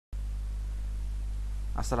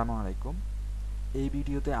আসসালামু আলাইকুম। এই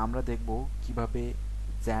ভিডিওতে আমরা দেখব কিভাবে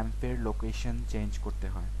জ্যাম্পের লোকেশন চেঞ্জ করতে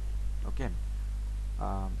হয়। ওকে,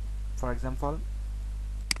 ফর এক্সাম্পল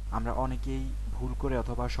আমরা অনেকেই ভুল করে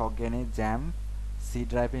অথবা সজ্ঞানে জ্যাম্প সি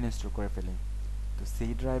ড্রাইভে ইনস্টল করে ফেলি। তো সি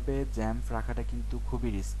ড্রাইভে জ্যাম্প রাখাটা কিন্তু খুবই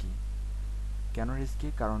রিস্কি। কেন রিস্কি?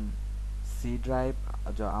 কারণ সি ড্রাইভ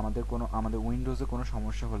আমাদের উইন্ডোজে কোনো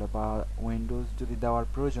সমস্যা হলে বা উইন্ডোজ যদি দেওয়ার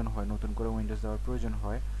প্রয়োজন হয়, নতুন করে উইন্ডোজ দেওয়ার প্রয়োজন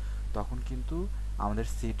হয়, তখন কিন্তু আমাদের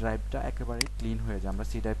সি ড্রাইভটা একেবারে ক্লিন হয়ে যায়। আমরা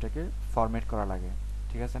সি ড্রাইভটাকে ফরম্যাট করা লাগে,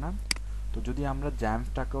 ঠিক আছে না? তো যদি আমরা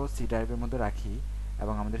জ্যাম্পটাকেও সি ড্রাইভের মধ্যে রাখি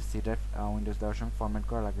এবং আমাদের সি ড্রাইভ উইন্ডোজ দেওয়ার সময় ফরম্যাট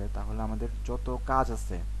করা লাগে, তাহলে আমাদের যত কাজ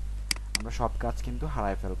আছে আমরা সব কাজ কিন্তু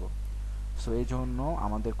হারায় ফেলবো। সো এই জন্য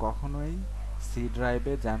আমাদের কখনোই সি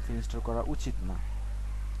ড্রাইভে জ্যাম্প ইনস্টল করা উচিত না।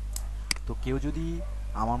 তো কেউ যদি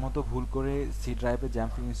আমার মতো ভুল করে সি ড্রাইভে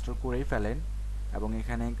জ্যাম্প ইনস্টল করেই ফেলেন এবং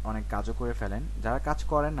এখানে অনেক কাজও করে ফেলেন, যারা কাজ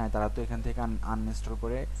করেন না তারা তো এখান থেকে আনইনস্টল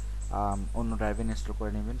করে অন্য ড্রাইভে ইনস্টল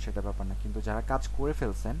করে নেবেন, সেটা ব্যাপার না। কিন্তু যারা কাজ করে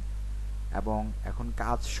ফেলছেন এবং এখন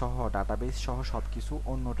কাজ সহ ডাটাবেস সহ সব কিছু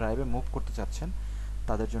অন্য ড্রাইভে মুভ করতে চাচ্ছেন,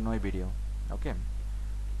 তাদের জন্য এই ভিডিও। ওকে,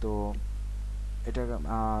 তো এটা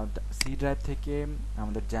সি ড্রাইভ থেকে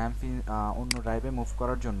আমাদের জ্যাম্প অন্য ড্রাইভে মুভ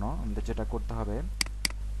করার জন্য আমাদের যেটা করতে হবে,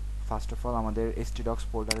 ফার্স্ট অফ অল আমাদের htdocs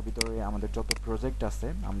ফোল্ডারের ভিতরে আমাদের যত প্রজেক্ট আছে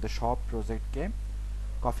আমাদের সব প্রজেক্টকে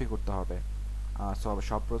কপি করতে হবে।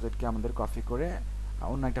 সব প্রজেক্টকে আমাদের কপি করে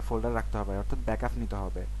অন্য একটা ফোল্ডার রাখতে হবে, অর্থাৎ ব্যাকআপ নিতে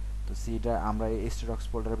হবে। তো সিটা আমরা এই htdocs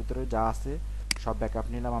ফোল্ডারের ভিতরে যা আছে সব ব্যাকআপ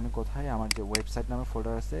নিলাম। আমি কোথায়? আমার যে ওয়েবসাইট নামে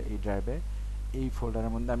ফোল্ডার আছে এই ড্রাইভে, এই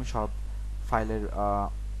ফোল্ডারের মধ্যে আমি সব ফাইলের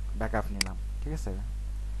ব্যাকআপ নিলাম, ঠিক আছে?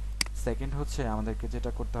 সেকেন্ড হচ্ছে আমাদেরকে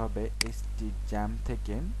যেটা করতে হবে, জ্যাম্প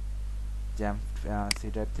থেকে জ্যাম্প সি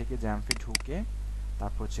ড্রাইভ থেকে জ্যাম্পে ঢুকে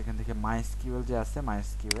তারপর হচ্ছে এখান থেকে MySQL যে আছে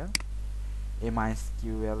MySQL, এই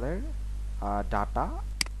MySQL এর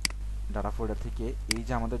ডাটা ফোল্ডার থেকে এই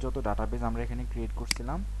যে আমাদের যত ডাটাবেস আমরা এখানে ক্রিয়েট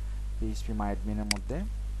করছিলাম PHP MyAdmin এর মধ্যে,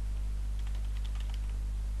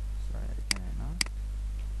 এখানে না,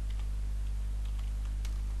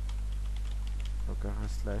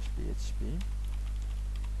 /php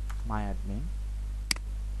MyAdmin।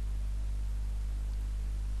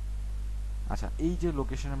 আচ্ছা, এই যে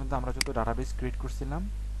লোকেশনের মধ্যে আমরা যত ডাটাবেস ক্রিয়েট করছিলাম,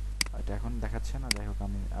 এটা এখন দেখাচ্ছে না, যাই হোক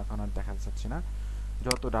আমি এখন আর দেখাতে চাচ্ছি না।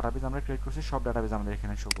 যত ডাটাবেস আমরা ক্রিয়েট করছি সব ডাটাবেস আমাদের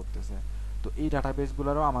এখানে শো করতেছে। তো এই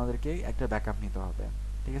ডাটাবেসগুলোরও আমাদেরকে একটা ব্যাকআপ নিতে হবে,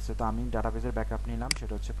 ঠিক আছে? তো আমি ডাটাবেসের ব্যাকআপ নিলাম,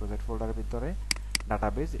 সেটা হচ্ছে প্রজেক্ট ফোল্ডারের ভিতরে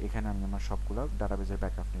ডাটাবেস, এখানে আমি আমার সবগুলো ডাটাবেসের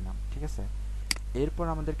ব্যাকআপ নিলাম, ঠিক আছে? এরপর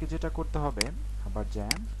আমাদেরকে যেটা করতে হবে, আবার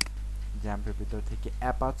জ্যাম্পের ভিতর থেকে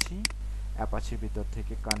অ্যাপাচির ভিতর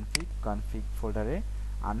থেকে কনফিগ ফোল্ডারে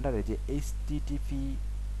আন্ডারে যে httpd.conf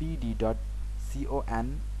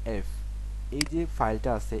এই যে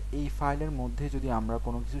ফাইলটা আছে, এই ফাইলের মধ্যে যদি আমরা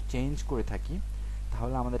কোনো কিছু চেঞ্জ করে থাকি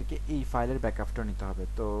তাহলে আমাদেরকে এই ফাইলের ব্যাকআপটা নিতে হবে।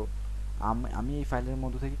 তো আমি এই ফাইলের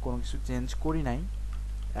মধ্যে থেকে কোনো কিছু চেঞ্জ করি নাই,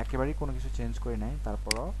 একেবারেই কোনো কিছু চেঞ্জ করি নাই,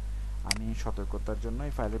 তারপরও আমি সতর্কতার জন্য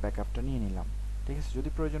এই ফাইলের ব্যাকআপটা নিয়ে নিলাম, ঠিক আছে? যদি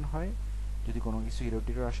প্রয়োজন হয়, যদি কোনো কিছু এরর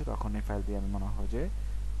টিরর আসে, তখন এই ফাইল দিয়ে আমি মনে হয় যে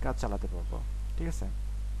কাজ চালাতে পারবো, ঠিক আছে?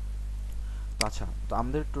 তো আচ্ছা, তো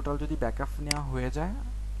আমাদের টোটাল যদি ব্যাকআপ নেওয়া হয়ে যায়,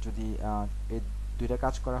 যদি এই দুইটা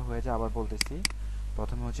কাজ করা হয়ে যায়, আবার বলতেছি,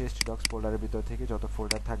 প্রথমে হচ্ছে htdocs ফোল্ডারের ভিতর থেকে যত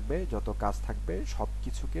ফোল্ডার থাকবে, যত কাজ থাকবে সব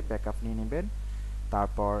কিছুকে ব্যাকআপ নিয়ে নেবেন।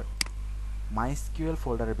 তারপর MySQL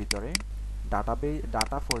ফোল্ডারের ভিতরে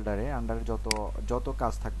ডাটা ফোল্ডারে আন্ডারে যত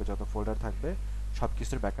কাজ থাকবে, যত ফোল্ডার থাকবে সব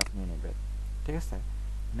কিছুর ব্যাকআপ নিয়ে নেবেন, ঠিক আছে?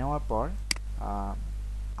 নেওয়ার পর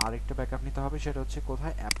আরেকটা ব্যাকআপ নিতে হবে, সেটা হচ্ছে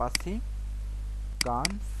কোথায়? অ্যাপাচি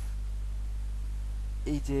কনফ,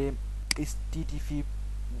 এই যে httpd.conf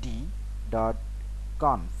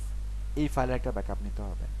এই ফাইলের একটা ব্যাকআপ নিতে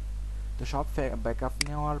হবে। তো সব ব্যাকআপ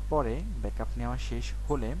নেওয়ার পরে, ব্যাকআপ নেওয়া শেষ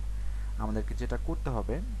হলে আমাদেরকে যেটা করতে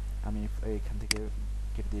হবে, আমি এখান থেকে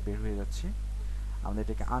কেটে দিয়ে বের হয়ে যাচ্ছি, আমাদের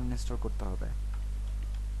এটাকে আনইনস্টল করতে হবে।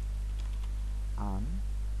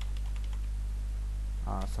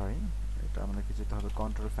 সরি, এটা আমাদেরকে যেতে হবে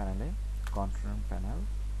কন্ট্রোল প্যানেল,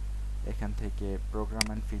 এখান থেকে প্রোগ্রাম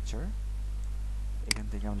অ্যান্ড ফিচার, এখান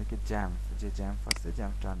থেকে আমাদেরকে জ্যাম্প আছে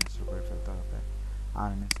জ্যাম্পটা আনইনস্টল করে ফেলতে হবে।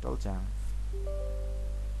 আনইনস্টল জ্যাম্প,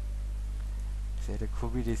 সেটা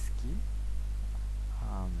খুবই রিস্কি,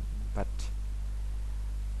 বাট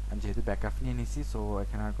যেহেতু ব্যাকআপ নিয়ে নিছি, সো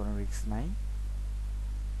এখানে আর কোনো রিস্ক নাই।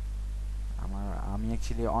 আমি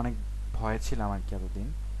অ্যাকচুয়ালি অনেক ভয়ে ছিলাম আর কি এতদিন,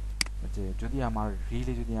 যে যদি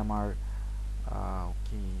আমার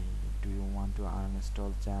ওকে, do you want to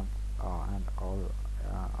uninstall XAMPP and all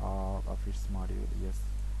of its module? Yes,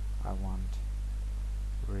 I want.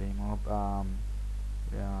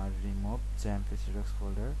 Remove Xampp htdocs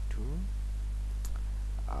folder to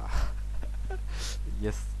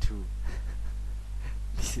yes to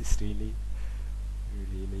this is really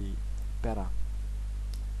really প্যারা।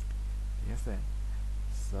 ঠিক আছে,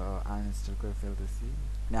 সো আনইনস্টল করে ফেলতেছি।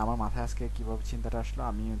 মানে আমার মাথায় আজকে কীভাবে চিন্তাটা আসলো,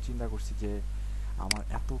 আমিও চিন্তা করছি যে আমার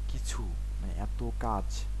এত কিছু, মানে এত কাজ,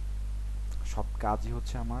 সব কাজই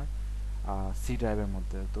হচ্ছে আমার সি ড্রাইভের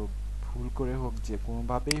মধ্যে। তো ভুল করে হোক, যে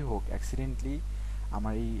কোনোভাবেই হোক, অ্যাক্সিডেন্টলি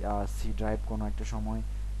আমার এই সি ড্রাইভ কোনো একটা সময়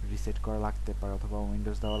রিসেট করা লাগতে পারে অথবা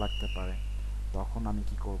উইন্ডোজ দেওয়া লাগতে পারে, তখন আমি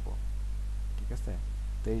কি করব? ঠিক আছে,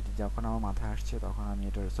 তো এই যখন আমার মাথায় আসছে তখন আমি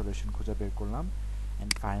এটার সলিউশন খুঁজে বের করলাম,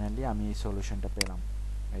 অ্যান্ড ফাইনালি আমি এই সলিউশনটা পেলাম।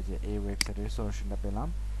 এই যে এই ওয়েবসাইটের সলিউশনটা পেলাম।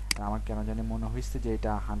 আর আমার কেন জানি মনে হয়েছে যে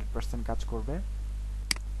এটা 100% কাজ করবে,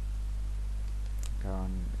 কারণ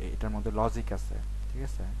এটার মধ্যে লজিক আছে। ঠিক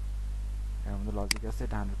আছে, এর মধ্যে লজিক আছে,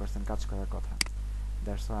 এটা 100% কাজ করার কথা।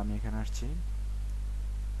 দ্যাটস ওয়াই আমি এখানে আসছি।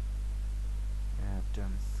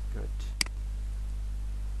 গুড,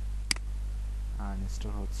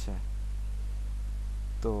 আনইনস্টল হচ্ছে।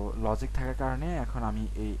 তো লজিক থাকার কারণে এখন আমি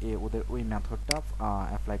ওদের ওই মেথডটা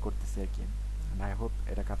অ্যাপ্লাই করতেছি আর কি। আই হোপ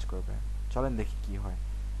এটা কাজ করবে। চলেন দেখি কি হয়,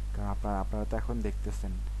 কারণ আপনারা তো এখন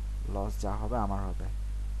দেখতেছেন লস যা হবে আমার হবে।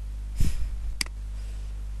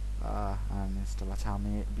 আনইনস্টল, আচ্ছা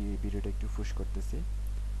আমি ভিডিওটা একটু পুশ করতেছি।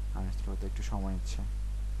 আনইনস্টল হতে একটু সময় নিচ্ছে।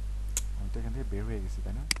 আমি তো এখান থেকে বের হয়ে গেছি,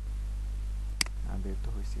 তাই না? আমি বের তো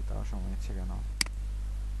হয়েছি, তাও সময় নিচ্ছে কেন?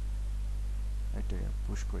 এটা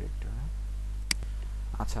পুশ করি একটু, হ্যাঁ।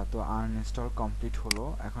 আচ্ছা, তো আনইনস্টল কমপ্লিট হলো।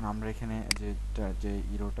 এখন আমরা এখানে যে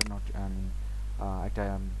ইরোটা একটা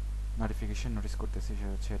নোটিফিকেশন নোটিস করতেছি,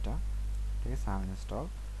 সেটা হচ্ছে এটা। ঠিক আছে,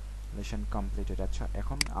 আনইনস্টলেশন কমপ্লিটেড। আচ্ছা,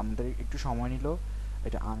 এখন আমাদের একটু সময় নিল,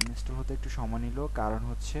 এটা আনইনস্টল হতে একটু সময় নিল, কারণ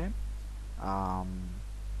হচ্ছে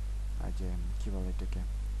যে কী বলে এটাকে,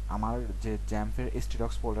 আমার যে জ্যাম্পের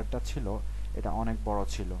htdocs ফোল্ডারটা ছিল এটা অনেক বড়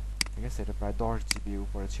ছিল। ঠিক আছে, এটা প্রায় 10 GB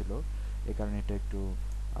উপরে ছিল। এই কারণে এটা একটু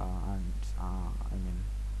আই মিন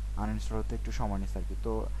আনইনস্টল হতে একটু সময় নিচ্ছে আর কি।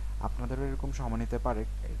 তো আপনাদেরও এরকম সময় নিতে পারে,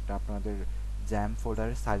 এটা আপনাদের জ্যাম্প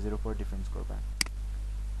ফোল্ডারের সাইজের উপর ডিফারেন্স করবে।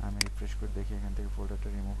 আমি রিফ্রেশ করে দেখি এখান থেকে ফোল্ডারটা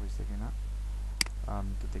রিমুভ হয়েছে কিনা।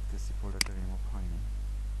 আমি তো দেখতেছি ফোল্ডারটা রিমুভ হয়নি।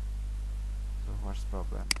 তো হোয়াটস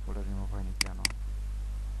প্রবলেম, ফোল্ডার রিমুভ হয়নি কেন?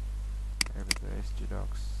 এর ভিতরে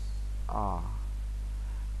htdocs,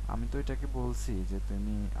 আমি তো এটাকে বলছি যে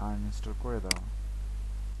তুমি আনইনস্টল করে দাও।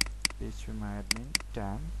 phpMyAdmin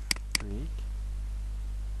temp tweak,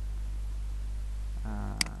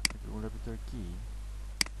 এগুলোর ভিতরে কি?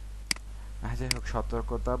 যাই হোক,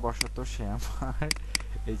 সতর্কতা বশত সে আমার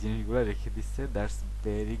এই জিনিসগুলো রেখে দিচ্ছে। That's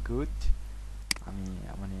very good. আমি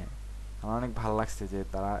মানে আমার অনেক ভালো লাগছে যে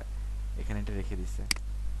তারা এখানে এটা রেখে দিচ্ছে।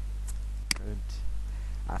 গুড।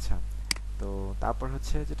 আচ্ছা, তো তারপর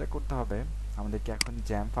হচ্ছে যেটা করতে হবে, আমাদেরকে এখন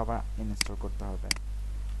জ্যাম্প আবার ইনস্টল করতে হবে।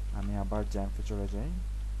 আমি আবার জ্যাম্পে চলে যাই।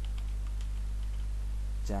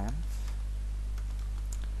 জ্যাম্প,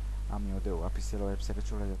 আমি ওদের অফিসিয়াল ওয়েবসাইটে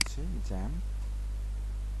চলে যাচ্ছি। জ্যাম্প,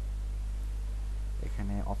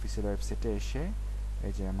 এখানে অফিসিয়াল ওয়েবসাইটে এসে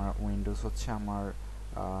এই যে আমার উইন্ডোজ হচ্ছে আমার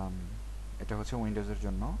এটা হচ্ছে উইন্ডোজের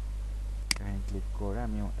জন্য। এখানে ক্লিক করে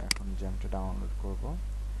আমি এখন জ্যাম্পটা ডাউনলোড করব।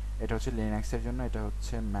 এটা হচ্ছে লিনাক্সের জন্য, এটা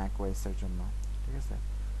হচ্ছে ম্যাক ওএসের জন্য। ঠিক আছে,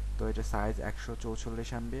 তো এটা সাইজ 144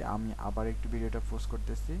 MB। আমি আবার একটু ভিডিওটা পোস্ট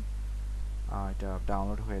করতেছি, এটা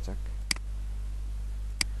ডাউনলোড হয়ে যাক।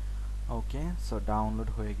 ওকে, সো ডাউনলোড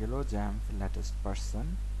হয়ে গেল জ্যাম্প লেটেস্ট ভার্সন।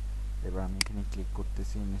 এবার আমি এখানে ক্লিক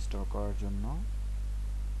করতেছি ইনস্টল করার জন্য।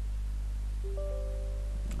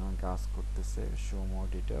 কাজ করতেছে, শো মোর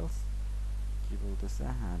ডিটেলস, কি বলতেছে?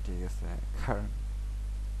 হ্যাঁ ঠিক আছে, কারণ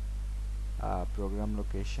প্রোগ্রাম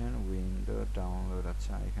লোকেশন উইন্ডো ডাউনলোড,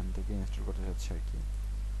 আচ্ছা এখান থেকে ইনস্টল করতে যাচ্ছে আর কি।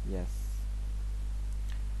 ইয়েস,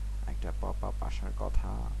 একটা পপ আপ আসার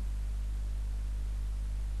কথা।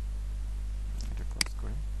 এটা ক্লোজ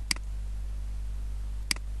করি,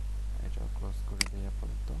 এটা ক্লোজ করে দিই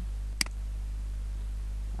আপাতত।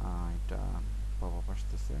 এটা পপ আপ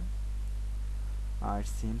আসতেছে। It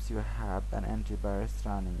seems you have an antivirus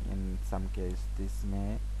running. In some case, this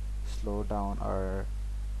may slow down or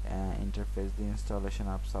interface the installation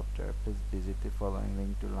of software. Please visit the following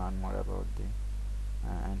link to learn more about the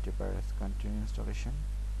antivirus. Continue installation.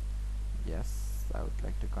 Yes, I would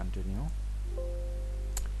like to continue.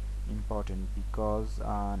 Important, because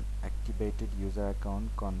an activated user account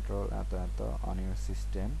control on your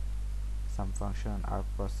system, some functions are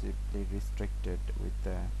possibly restricted with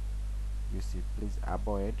the UC. Please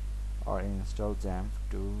avoid or install Xampp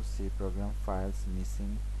to see program files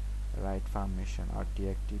missing write permission or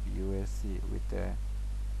deactive UAC with the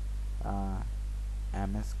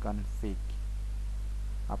msconfig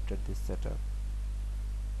after this setup.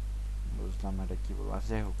 বুঝলাম না এটা কি বলবো।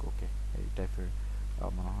 যাই হোক, ওকে, এই টাইপের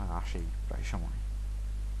মনে হয় আসেই প্রায় সময়।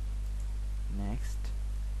 নেক্সট,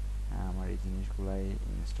 এই জিনিসগুলাই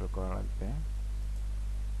ইনস্টল করা লাগবে।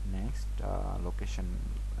 নেক্সট লোকেশন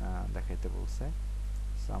দেখাইতে বলছে,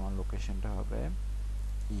 সো আমার লোকেশনটা হবে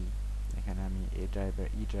এখানে আমি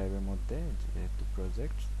ড্রাইভের মধ্যে যেহেতু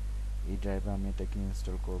প্রজেক্ট ড্রাইভে আমি এটাকে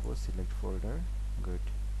ইনস্টল করব। Select folder, good.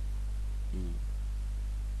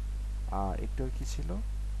 আর একটু কি ছিল,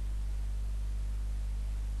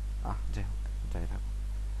 যাই হোক, যাই থাকুক।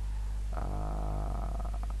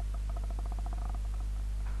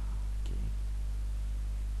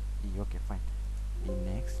 Okay, fine.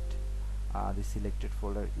 Next, the selected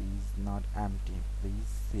folder is not empty.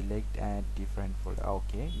 Please select a different folder.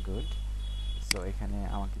 Okay, good. So এখানে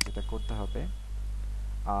আমাকে যেটা করতে হবে,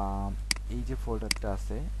 এই যে ফোল্ডারটা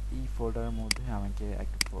আছে এই ফোল্ডারের মধ্যে আমাকে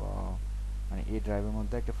একটা মানে এই ড্রাইভের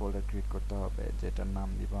মধ্যে একটা ফোল্ডার ক্রিয়েট করতে হবে, যেটার নাম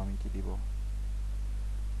দিব আমি কি দিব,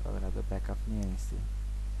 তাহলে ব্যাকআপ নিয়ে নিছি।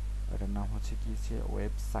 এটার নাম হচ্ছে কি,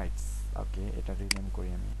 ওয়েবসাইটস। ওকে, এটা রিনেম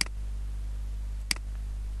করি আমি,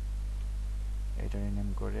 এটা রিনেম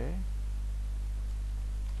করে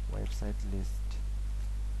ওয়েবসাইট লিস্ট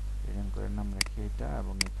রিনেম করে নাম রাখি এটা,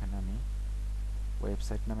 এবং এখানে আমি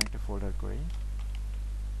ওয়েবসাইট নামে একটা ফোল্ডার করি,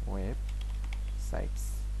 ওয়েবসাইটস।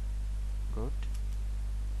 Good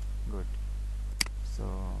good. সো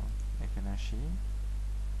এখানে আসি,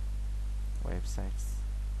 ওয়েবসাইটস,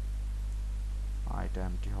 এটা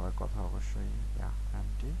এমটি হওয়ার কথা অবশ্যই,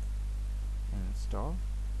 MT. Install,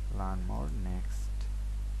 learn more, next.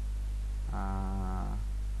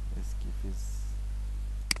 skip is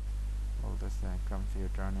বলতেছে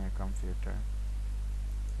কম্পিউটার নিয়ে, কম্পিউটার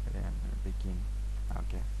বিগিন।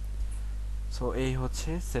 ওকে, সো এই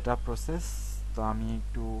হচ্ছে সেটআপ প্রসেস। তো আমি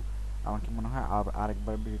একটু, আমাকে মনে হয়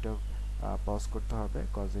আরেকবার ভিডিওটা পজ করতে হবে,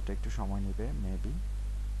 কজ এটা একটু সময় নেবে, মেবি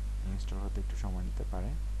ইনস্টল হতে একটু সময় নিতে পারে।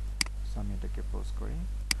 সো আমি এটাকে পজ করি।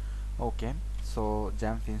 ওকে, সো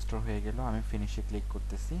জ্যাম্প ইনস্টল হয়ে গেল, আমি ফিনিশে ক্লিক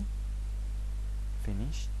করতেছি,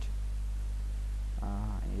 finished.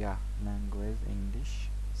 Language English,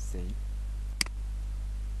 save,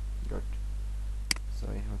 good. So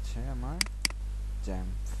এই হচ্ছে আমার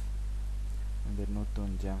জ্যাম্প, আমাদের নতুন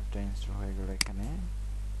জ্যাম্পটা ইনস্টল হয়ে গেল এখানে।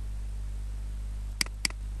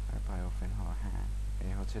 ভাই ওপেন হওয়া, হ্যাঁ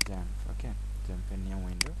এই হচ্ছে জ্যাম্প। ওকে, জ্যাম্পের নিউ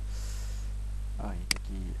উইন্ডো। এটা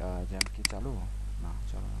কি জ্যাম্প কি চালু? না,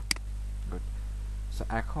 চালু না। গুড। সো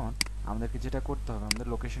এখন আমাদেরকে যেটা করতে হবে, আমাদের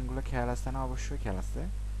লোকেশনগুলো খেয়াল আছে না? অবশ্যই খেয়াল আছে।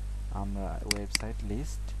 আমরা ওয়েবসাইট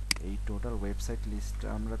লিস্ট, এই টোটাল ওয়েবসাইট লিস্টটা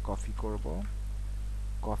আমরা কপি করব।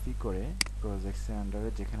 কপি করে প্রজেক্টসের আন্ডারে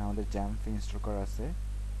যেখানে আমাদের জ্যাম্প ইনস্টল করা আছে,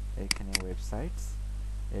 এখানে ওয়েবসাইটস,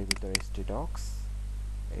 এর ভিতরে htdocs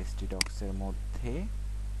এর মধ্যে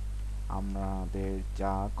আমাদের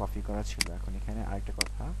যা কপি করা ছিল। এখন এখানে আরেকটা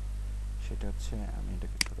কথা, সেটা হচ্ছে আমি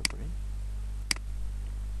এটাকে ছোট করি,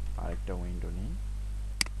 আরেকটা উইন্ডো নিই,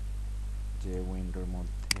 যে উইন্ডোর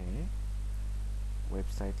মধ্যে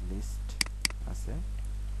ওয়েবসাইট লিস্ট আছে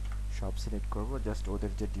সব সিলেক্ট করব, জাস্ট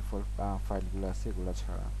ওদের যে ডিফল্ট ফাইলগুলো আছে এগুলো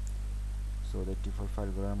ছাড়া। সো ওদের ডিফল্ট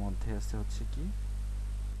ফাইলগুলোর মধ্যে আছে হচ্ছে কি,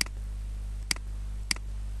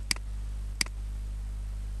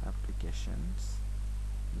 অ্যাপ্লিকেশনস,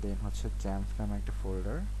 দেন হচ্ছে জ্যাম্প নামে একটা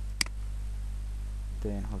ফোল্ডার,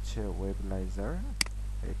 দেন হচ্ছে ওয়েবলাইজার,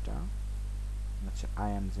 এটা হচ্ছে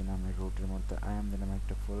আইএমজি নামের রুটের মধ্যে আইএমজি নামে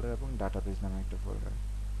একটা ফোল্ডার, এবং ডাটাবেস নামে একটা ফোল্ডার।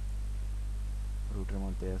 রুটের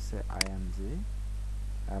মধ্যে আছে আইএমজি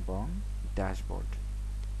এবং ড্যাশবোর্ড।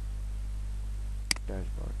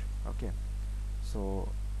 ওকে, সো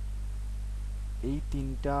এই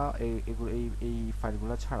তিনটা এগুলো এই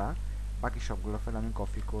ফাইলগুলো ছাড়া বাকি সবগুলো ফাইল আমি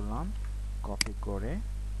কপি করলাম। কপি করে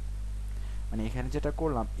মানে এখানে যেটা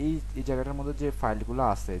করলাম, এই জায়গাটার মধ্যে যে ফাইলগুলো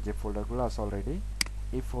আছে, যে ফোল্ডারগুলো আছে অলরেডি,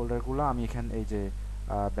 এই ফোল্ডারগুলো আমি এখানে এই যে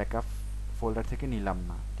ব্যাকআপ ফোল্ডার থেকে নিলাম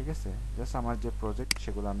না, ঠিক আছে? জাস্ট আমার যে প্রজেক্ট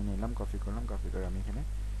সেগুলো আমি নিলাম, কপি করলাম, কপি করে আমি এখানে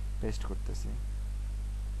পেস্ট করতেছি।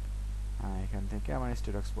 এখান থেকে আমার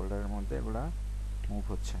htdocs ফোল্ডারের মধ্যে এগুলা মুভ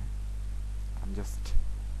হচ্ছে।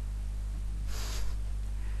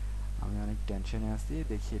 আমি অনেক টেনশনে আছি,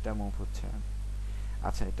 দেখি এটা মুভ হচ্ছে।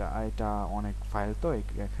 আচ্ছা, এটা অনেক ফাইল, তো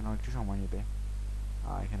এখানে একটু সময় নেবে,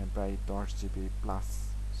 এখানে প্রায় 10 জিবি প্লাস।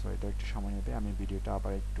 সো এটা একটু সময় নেবে, আমি ভিডিওটা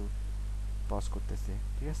আবার একটু পজ করতেছি,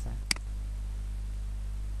 ঠিক আছে?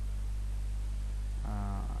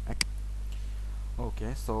 ওকে,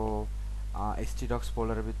 সো htdocs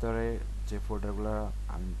ফোল্ডারের ভিতরে যে ফোল্ডারগুলো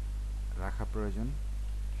আমি রাখা প্রয়োজন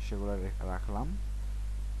সেগুলো রাখলাম।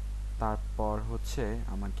 তারপর হচ্ছে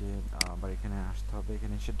আমাকে আবার এখানে আসতে হবে,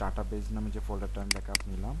 এখানে এসে ডাটাবেস নামে যে ফোল্ডারটা আমি ব্যাকআপ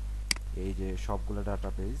নিলাম, এই যে সবগুলো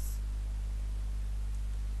ডাটাবেস,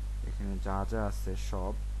 এখানে যা যা আছে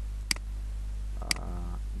সব,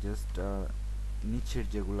 জাস্ট নিচের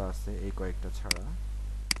যেগুলো আছে এই কয়েকটা ছাড়া,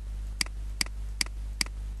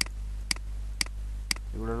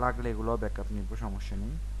 এগুলো লাগলে এগুলো ব্যাকআপ নিব, সমস্যা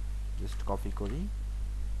নেই। জাস্ট কপি করি,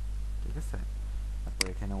 ঠিক আছে। তারপর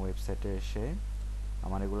এখানে ওয়েবসাইটে এসে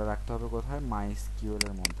আমার এগুলো রাখতে হবে কোথায়, MySQL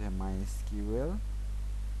এর মধ্যে। MySQL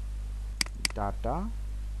ডাটা,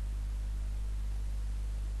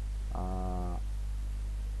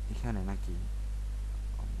 এখানে নাকি,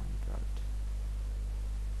 ও মাই গড,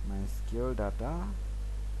 MySQL ডাটা,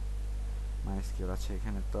 MySQL আছে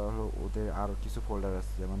এখানে। তো হলো ওদের আরও কিছু ফোল্ডার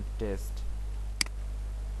আছে, যেমন টেস্ট,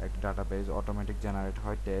 এক ডাটাবেজ অটোমেটিক জেনারেট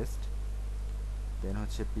হয়, টেস্ট। দেন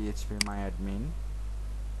হচ্ছে PHP মাই অ্যাডমিন,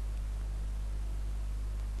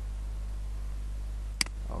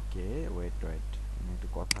 ওকে ওয়েট ওয়েট, একটু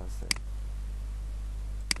কথা আছে।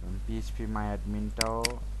 PHP মাই অ্যাডমিনটাও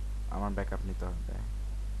আমার ব্যাকআপ নিতে হবে,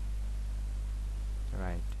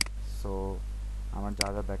 রাইট। সো আমার যা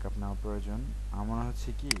যা ব্যাকআপ নেওয়া প্রয়োজন, আমার হচ্ছে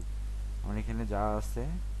কি, আমার এখানে যা আছে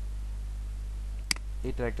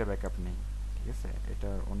এটার একটা ব্যাকআপ নেই, ঠিক আছে।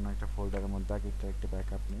 এটার অন্য একটা ফোল্ডারের মধ্যে আগে এটার একটা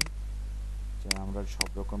ব্যাকআপ নেই, যেন আমরা সব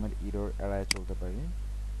রকমের ইরর এড়ায় চলতে পারি।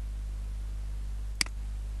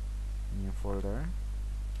 নিউ ফোল্ডার,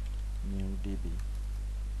 নিউ ডিবি,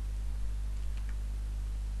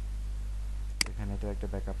 এখানে এটার একটা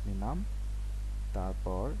ব্যাকআপ নিলাম।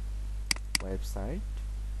 তারপর ওয়েবসাইট,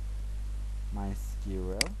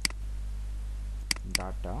 MySQL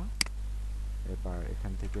ডাটা, এবার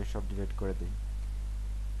এখান থেকে সব ডিলিট করে দিই।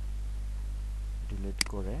 ডিলিট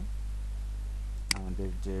করে আমাদের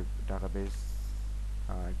যে ডাটাবেস,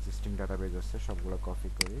 এক্সিস্টিং ডাটাবেস আছে সবগুলো কপি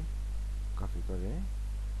করি, কপি করে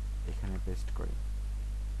এখানে পেস্ট করি।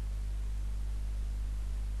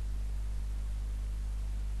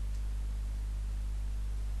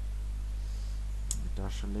 এটা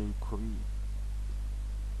আসলে খুবই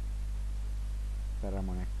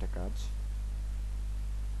প্যারামন একটা কাজ।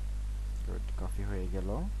 গুড, কপি হয়ে গেল।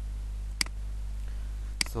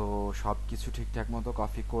 সো সব কিছু ঠিকঠাক মতো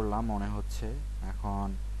কপি করলাম মনে হচ্ছে, এখন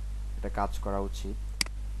এটা কাজ করা উচিত।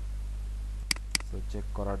 সো চেক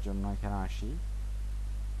করার জন্য এখানে আসি,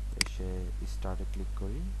 এসে স্টার্টে ক্লিক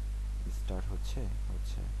করি, স্টার্ট হচ্ছে,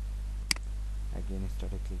 হচ্ছে। অ্যাগেন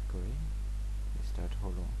স্টার্টে ক্লিক করি, স্টার্ট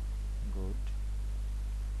হলো, গুড।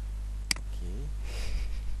 ওকে,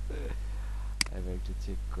 এবার একটু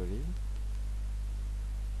চেক করি।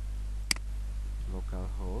 লোকাল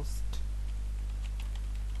হোস্ট,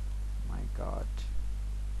 মাই god,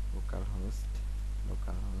 local host,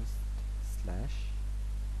 local host slash,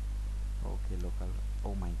 ওকে লোকাল, ও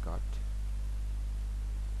মাই গড,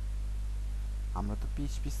 আমরা তো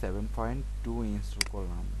PHP 7.2 ইনস্টল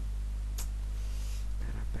করলাম।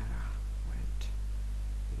 প্যারা প্যারা, ওয়েট,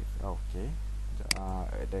 ওকে।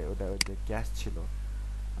 এটা ওটা ওটা ক্যাশ ছিল,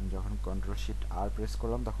 আমি যখন Ctrl+Shift+R প্রেস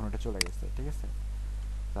করলাম তখন ওটা চলে গেছে, ঠিক আছে।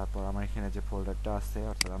 তারপর আমার এখানে যে ফোল্ডারটা আছে,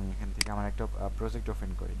 অর্থাৎ আমি এখান থেকে আমার একটা প্রজেক্ট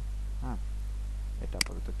ওপেন করি। হ্যাঁ, এটা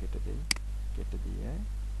আপাতত কেটে দিই, কেটে দিয়ে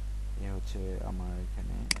এ হচ্ছে আমার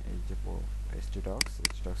এখানে এই যে htdocs,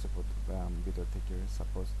 htdocs এর ভিতর থেকে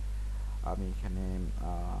সাপোজ আমি এখানে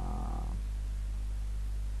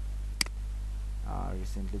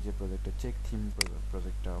রিসেন্টলি যে প্রজেক্টটা চেক থিম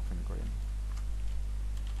প্রজেক্টটা ওপেন করি,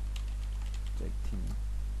 check theme,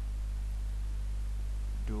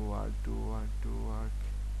 do work, do work, do work.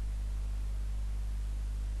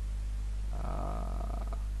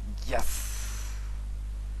 Yes,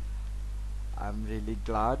 I'm really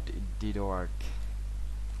glad it did work.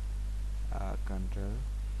 Control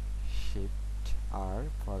Shift R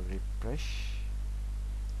for refresh.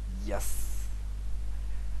 Yes,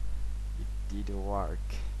 it did work.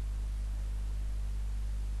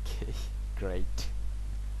 Okay, great.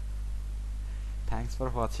 Thanks for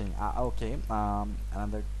watching. Okay,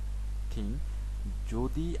 another thing,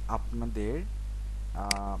 যদি আপনাদের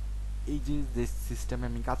এই যে সিস্টেমে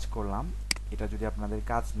আমি কাজ করলাম এটা যদি আপনাদের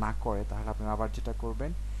কাজ না করে, তাহলে আপনারা আবার যেটা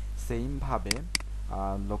করবেন, সেমভাবে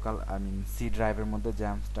লোকাল আই মিন সি ড্রাইভের মধ্যে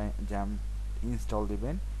জ্যাম্প ইনস্টল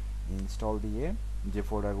দিবেন। ইনস্টল দিয়ে যে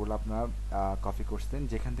ফোল্ডারগুলো আপনারা কপি করছেন,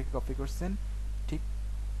 যেখান থেকে কপি করছেন ঠিক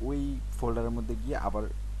ওই ফোল্ডারের মধ্যে গিয়ে আবার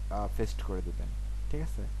পেস্ট করে দিবেন, ঠিক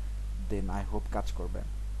আছে। দেন আই হোপ কাজ করবে।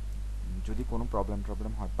 যদি কোনো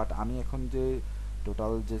প্রবলেম হয়, বাট আমি এখন যে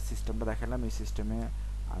টোটাল যে সিস্টেমটা দেখালাম এই সিস্টেমে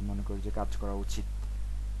আমি মনে করি যে কাজ করা উচিত।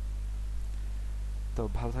 তো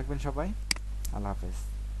ভালো থাকবেন সবাই, আল্লাহ হাফেজ।